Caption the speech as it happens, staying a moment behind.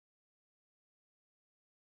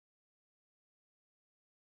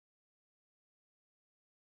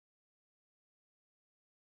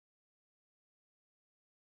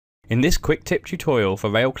In this quick tip tutorial for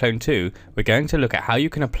RailClone 2, we're going to look at how you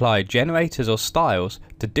can apply generators or styles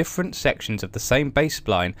to different sections of the same base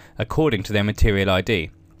spline according to their material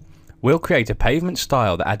ID. We'll create a pavement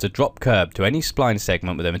style that adds a drop curb to any spline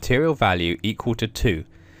segment with a material value equal to 2.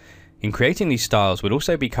 In creating these styles, we'll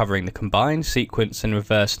also be covering the combined, sequence and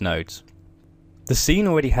reverse nodes. The scene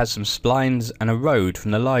already has some splines and a road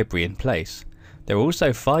from the library in place. There are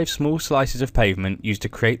also 5 small slices of pavement used to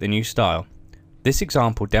create the new style. This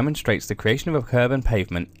example demonstrates the creation of a curb and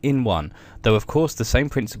pavement in one, though of course the same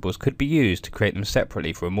principles could be used to create them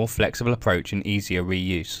separately for a more flexible approach and easier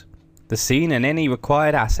reuse. The scene and any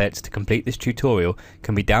required assets to complete this tutorial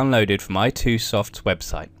can be downloaded from ITOOSOFT's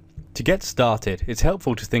website. To get started, it's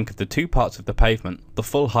helpful to think of the two parts of the pavement, the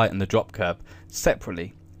full height and the drop curb,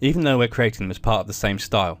 separately, even though we're creating them as part of the same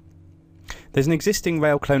style. There's an existing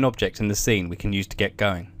RailClone object in the scene we can use to get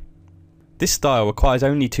going. This style requires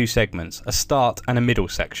only 2 segments, a start and a middle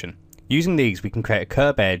section. Using these we can create a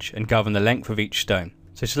curb edge and govern the length of each stone.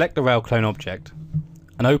 So select the RailClone object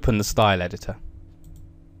and open the style editor.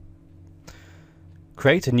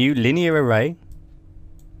 Create a new linear array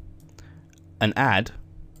and add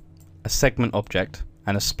a segment object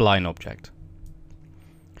and a spline object.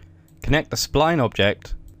 Connect the spline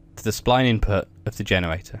object to the spline input of the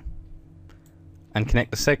generator and connect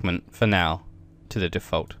the segment for now to the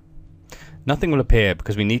default. Nothing will appear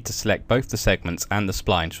because we need to select both the segments and the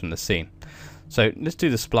splines from the scene. So let's do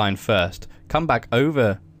the spline first. Come back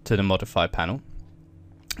over to the modify panel,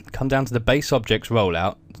 come down to the base objects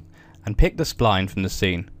rollout and pick the spline from the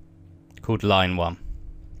scene called line 1.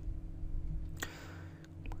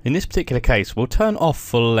 In this particular case we'll turn off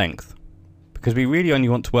full length because we really only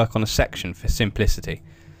want to work on a section for simplicity.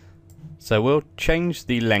 So we'll change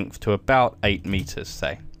the length to about 8 meters,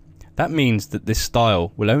 say. That means that this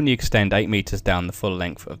style will only extend 8 meters down the full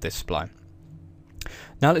length of this spline.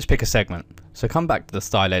 Now let's pick a segment. So come back to the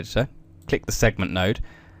style editor, click the segment node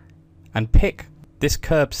and pick this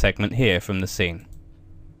curb segment here from the scene.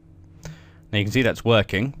 Now you can see that's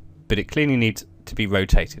working, but it clearly needs to be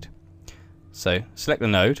rotated. So select the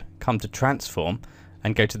node, come to transform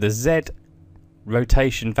and go to the Z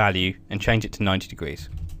rotation value and change it to 90 degrees.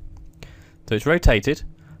 So it's rotated,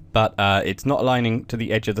 but it's not aligning to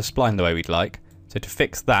the edge of the spline the way we'd like. So to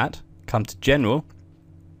fix that, come to General,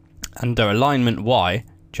 under Alignment Y,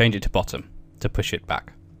 change it to bottom to push it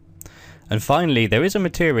back. And finally, there is a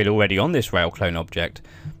material already on this RailClone object,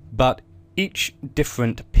 but each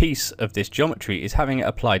different piece of this geometry is having it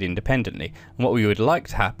applied independently. And what we would like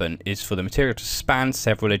to happen is for the material to span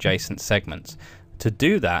several adjacent segments. To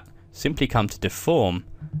do that, simply come to Deform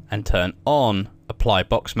and turn on Apply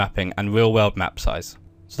Box Mapping and Real World Map Size.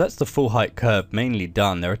 So that's the full height curb mainly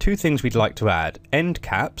done. There are 2 things we'd like to add. End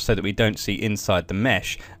caps so that we don't see inside the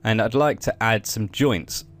mesh, and I'd like to add some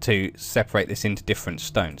joints to separate this into different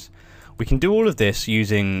stones. We can do all of this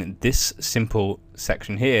using this simple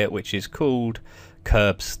section here, which is called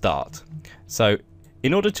curb start. So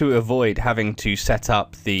in order to avoid having to set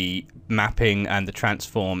up the mapping and the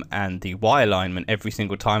transform and the Y alignment every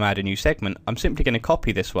single time I add a new segment, I'm simply going to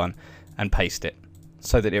copy this one and paste it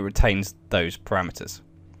so that it retains those parameters.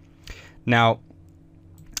 Now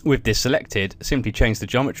with this selected, simply change the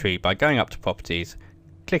geometry by going up to properties,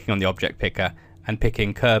 clicking on the object picker and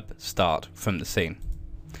picking curb start from the scene.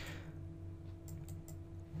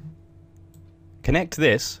 Connect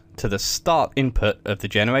this to the start input of the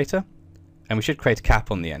generator and we should create a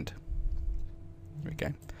cap on the end. There we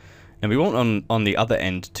go. Now we want on the other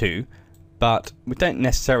end too, but we don't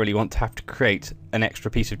necessarily want to have to create an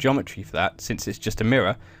extra piece of geometry for that. Since it's just a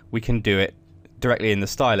mirror, we can do it directly in the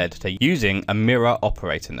style editor using a mirror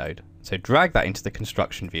operator node. So drag that into the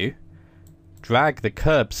construction view, drag the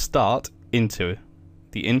curb start into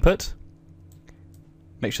the input,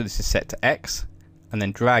 make sure this is set to X, and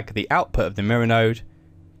then drag the output of the mirror node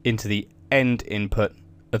into the end input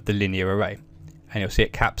of the linear array, and you'll see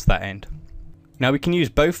it caps that end. Now we can use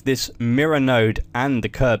both this mirror node and the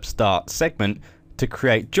curb start segment to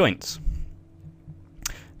create joints.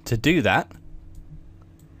 To do that,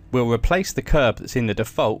 we'll replace the curb that's in the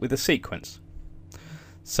default with a sequence.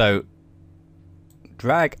 So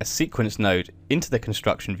drag a sequence node into the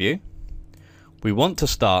construction view. We want to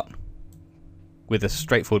start with a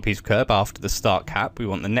straightforward piece of curb after the start cap. We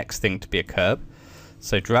want the next thing to be a curb.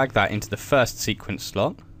 So drag that into the first sequence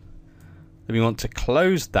slot. Then we want to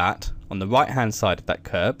close that on the right hand side of that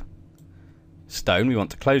curb stone. We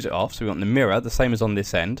want to close it off, so we want the mirror, the same as on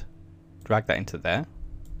this end. Drag that into there.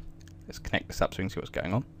 Let's connect this up so we can see what's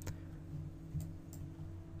going on.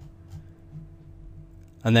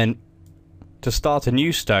 And then to start a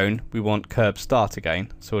new stone, we want curb start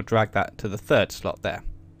again, so we'll drag that to the third slot there.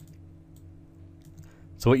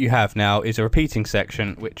 So what you have now is a repeating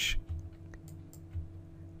section which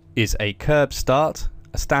is a curb start,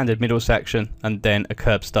 a standard middle section, and then a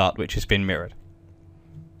curb start which has been mirrored.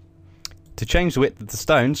 To change the width of the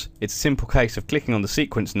stones, it's a simple case of clicking on the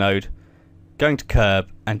sequence node, going to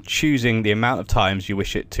curb, and choosing the amount of times you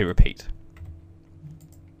wish it to repeat.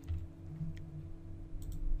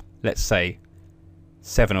 Let's say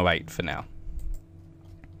 7 or 8 for now.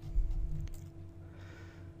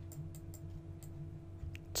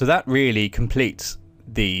 So that really completes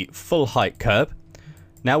the full height curb.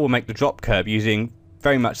 Now we'll make the drop curb using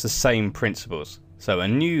very much the same principles. So a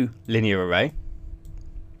new linear array.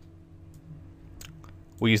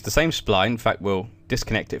 We'll use the same spline. In fact, we'll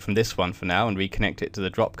disconnect it from this one for now and reconnect it to the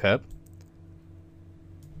drop curb,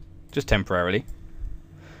 just temporarily.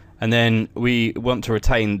 And then we want to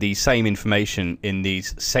retain the same information in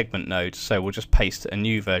these segment nodes, so we'll just paste a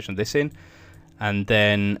new version of this in, and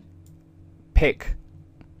then pick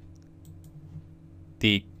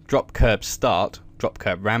the drop curb start, drop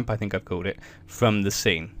curb ramp I think I've called it, from the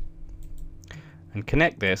scene, and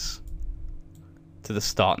connect this to the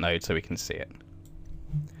start node so we can see it.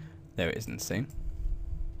 There it is in the scene.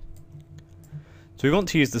 So we want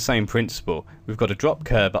to use the same principle. We've got a drop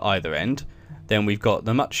curb at either end, then we've got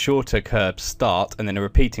the much shorter curb start, and then a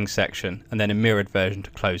repeating section, and then a mirrored version to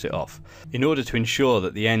close it off. In order to ensure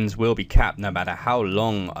that the ends will be capped no matter how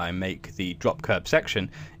long I make the drop curb section,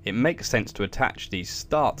 it makes sense to attach the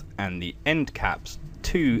start and the end caps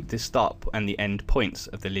to the start and the end points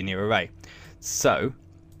of the linear array. So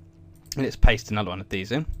let's paste another one of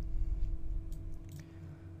these in.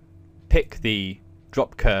 Pick the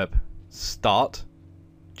drop curb start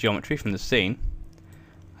geometry from the scene,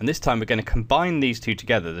 and this time we're going to combine these two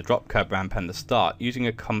together, the drop curb ramp and the start, using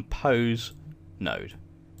a compose node.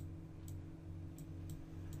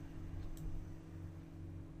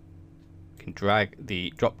 You can drag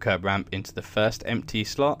the drop curb ramp into the first empty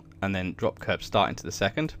slot and then drop curb start into the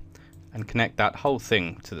second, and connect that whole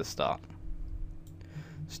thing to the start.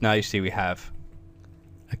 So now you see we have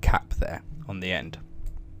a cap there on the end.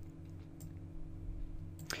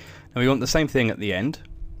 And we want the same thing at the end,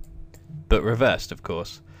 but reversed, of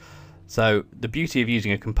course. So the beauty of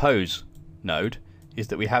using a compose node is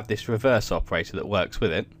that we have this reverse operator that works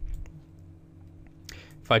with it.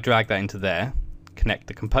 If I drag that into there, connect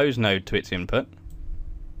the compose node to its input,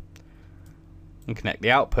 and connect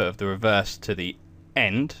the output of the reverse to the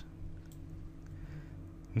end,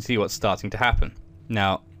 you can see what's starting to happen.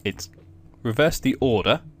 Now it's reversed the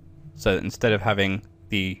order, so that instead of having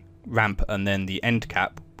the ramp and then the end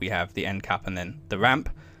cap, we have the end cap and then the ramp.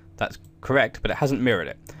 That's correct, but it hasn't mirrored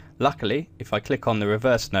it. Luckily, if I click on the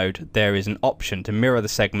reverse node, there is an option to mirror the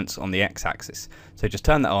segments on the x-axis. So just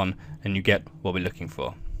turn that on and you get what we're looking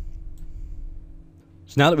for.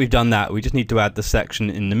 So now that we've done that, we just need to add the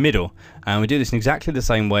section in the middle, and we do this in exactly the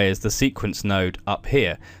same way as the sequence node up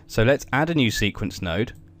here. So let's add a new sequence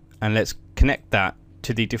node and let's connect that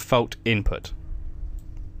to the default input.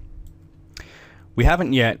 We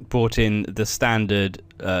haven't yet brought in the standard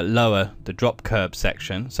lower the drop curb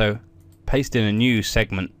section, so paste in a new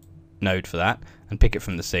segment node for that and pick it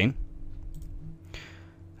from the scene.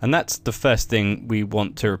 And that's the first thing we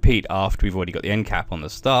want to repeat after we've already got the end cap on the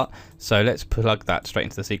start. So let's plug that straight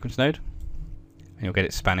into the sequence node, and you'll get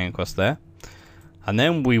it spanning across there. And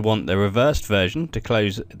then we want the reversed version to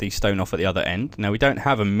close the stone off at the other end. Now we don't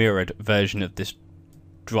have a mirrored version of this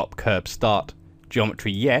drop curb start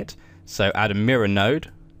geometry yet, so add a mirror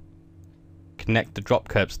node, connect the drop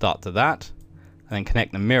curb start to that, and then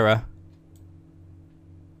connect the mirror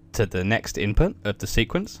to the next input of the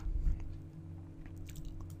sequence.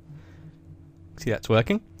 See, that's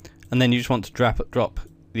working. And then you just want to drop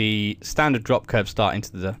the standard drop curb start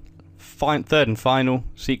into the third and final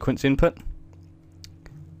sequence input.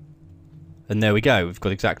 And there we go, we've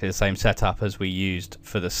got exactly the same setup as we used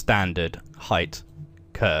for the standard height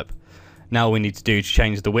curb. Now all we need to do to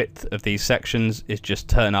change the width of these sections is just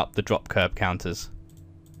turn up the drop curb counters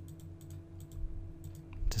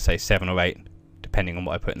to say 7 or 8, depending on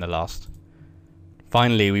what I put in the last.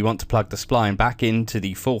 Finally, we want to plug the spline back into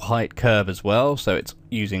the full height curb as well, so it's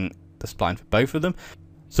using the spline for both of them.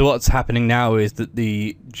 So what's happening now is that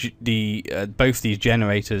both these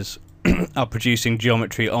generators are producing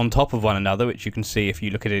geometry on top of one another, which you can see if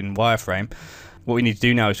you look at it in wireframe. What we need to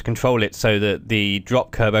do now is to control it so that the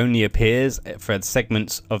drop curb only appears for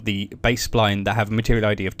segments of the base spline that have a material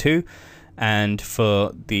ID of 2, and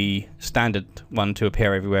for the standard one to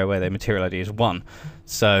appear everywhere where their material ID is 1.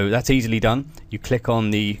 So that's easily done. You click on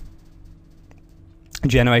the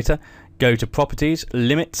generator, go to Properties,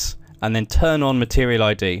 Limits, and then turn on Material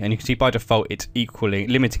ID, and you can see by default it's equally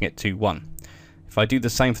limiting it to 1. If I do the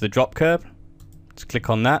same for the drop curb, just click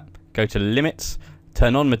on that, go to limits,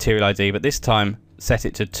 turn on material ID, but this time set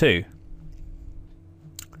it to 2.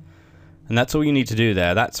 And that's all you need to do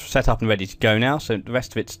there. That's set up and ready to go now, so the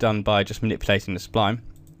rest of it's done by just manipulating the spline.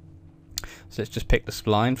 So let's just pick the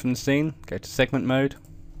spline from the scene, go to segment mode.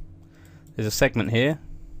 There's a segment here.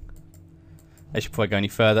 Actually, before I go any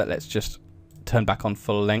further, let's just turn back on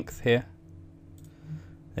full length here.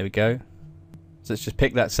 There we go. So let's just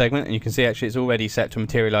pick that segment, and you can see actually it's already set to a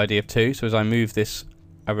material ID of 2. So as I move this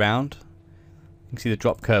around, you can see the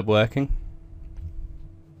drop curb working.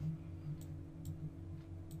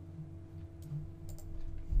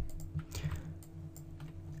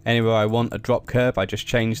 Anywhere I want a drop curb, I just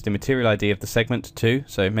change the material ID of the segment to 2.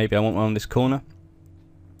 So maybe I want one on this corner.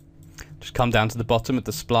 Just come down to the bottom of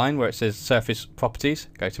the spline where it says surface properties,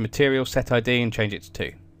 go to material, set ID, and change it to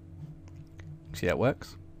 2. See that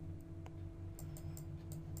works?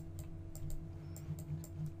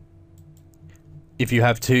 If you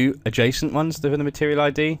have 2 adjacent ones that are the material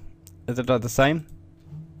ID that are the same,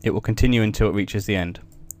 it will continue until it reaches the end.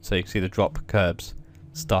 So you can see the drop curbs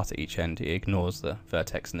start at each end. It ignores the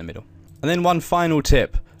vertex in the middle. And then one final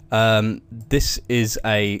tip. This is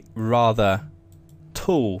a rather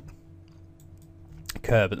tall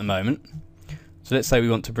curb at the moment. So let's say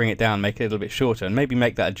we want to bring it down, make it a little bit shorter, and maybe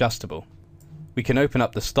make that adjustable. We can open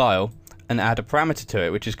up the style and add a parameter to it,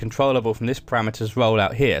 which is controllable from this parameters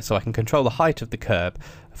rollout here. So I can control the height of the curb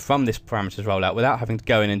from this parameters rollout without having to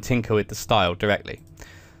go in and tinker with the style directly.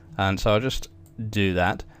 And so I'll just do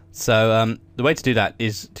that. So the way to do that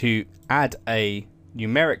is to add a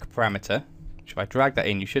numeric parameter. If I drag that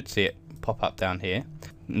in, you should see it pop up down here,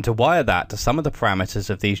 and to wire that to some of the parameters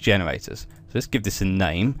of these generators. So let's give this a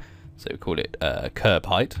name. So we call it curb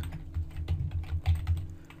height,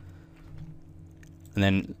 and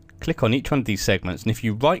then click on each one of these segments, and if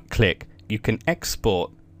you right click, you can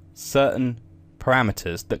export certain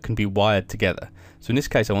parameters that can be wired together. So in this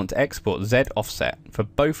case I want to export Z offset for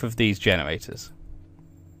both of these generators,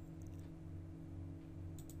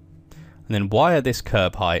 and then wire this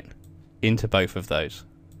curb height into both of those.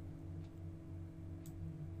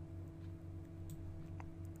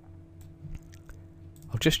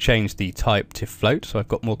 I'll just change the type to float so I've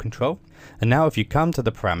got more control. And now if you come to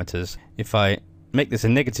the parameters, if I make this a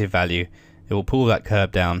negative value, it will pull that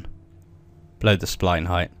curb down below the spline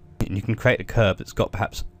height, and you can create a curb that's got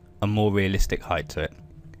perhaps a more realistic height to it.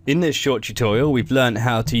 In this short tutorial, we've learned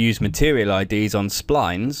how to use material IDs on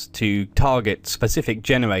splines to target specific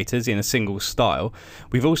generators in a single style.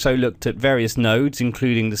 We've also looked at various nodes,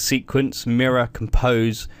 including the sequence, mirror,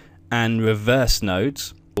 compose, and reverse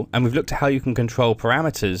nodes. And we've looked at how you can control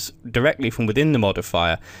parameters directly from within the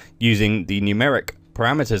modifier using the numeric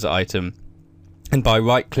parameters item and by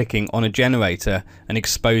right-clicking on a generator and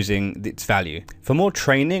exposing its value. For more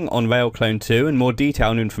training on RailClone 2 and more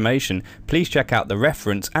detailed information, please check out the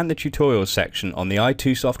reference and the tutorials section on the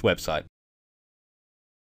ITOOSOFT website.